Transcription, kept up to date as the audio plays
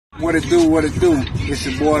What it do, what it do? It's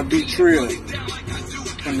your boy VTrill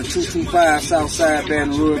from the 225 Southside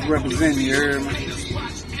Baton Rouge representing, you heard me?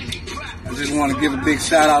 I just want to give a big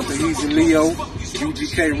shout out to Hezeleo,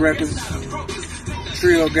 UGK Records,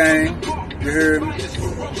 Trill gang, you heard me?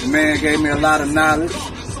 The man gave me a lot of knowledge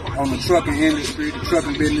on the trucking industry, the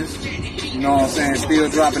trucking business, you know what I'm saying? Still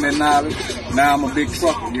dropping that knowledge. Now I'm a big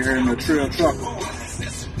trucker, you heard me? A Trill trucker.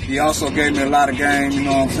 He also gave me a lot of game, you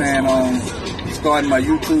know what I'm saying, on starting my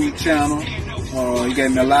YouTube channel. He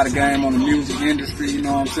gave me a lot of game on the music industry, you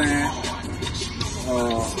know what I'm saying?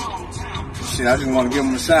 Shit, I just want to give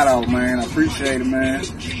him a shout out, man. I appreciate it, man.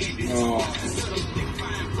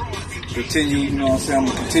 Continue, you know what I'm saying? I'm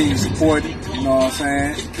going to continue supporting, you know what I'm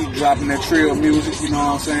saying? Keep dropping that Trill music, you know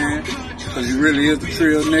what I'm saying? Because he really is the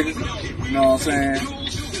Trill nigga, you know what I'm saying?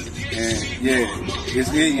 And yeah, it's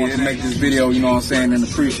me to make this video, you know what I'm saying, in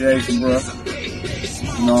appreciation, bro.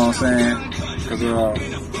 You know what I'm saying? Because the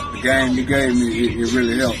game you gave me, it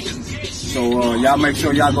really helped. So y'all make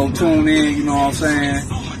sure y'all go tune in, you know what I'm saying,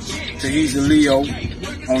 to Hezeleo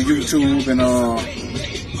on YouTube and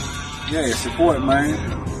yeah, support it, man.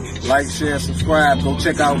 Like, share, subscribe, go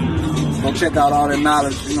check out all that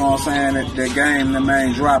knowledge, you know what I'm saying, that game that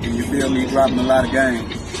man dropping, you feel me, dropping a lot of game.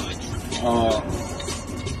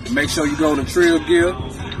 Make sure you go to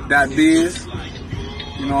trillgear.biz,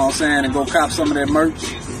 you know what I'm saying, and go cop some of that merch.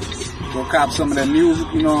 Go cop some of that music,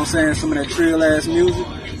 you know what I'm saying, some of that Trill ass music.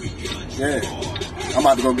 Yeah. I'm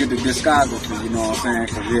about to go get the discography, you know what I'm saying,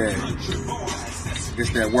 cause yeah, it's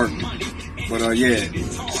that work. But yeah,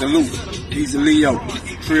 salute, Hezeleo,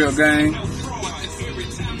 Trill gang.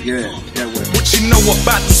 Yeah, that way. What you know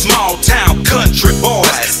about the small town country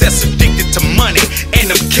boys that's addicted to money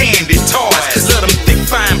and them candy toys? Let them thick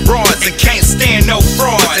fine broads and can't stand no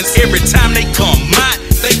frauds. And every time they come out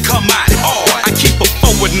hard. I keep a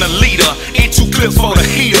forward and a leader and 2 clips for the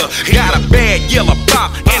heater. Got a bad yellow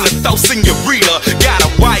pop and a throat senorita. Got a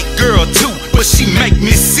white girl too, but she make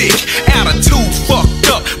me sick. Attitude fucked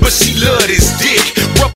up, but she love this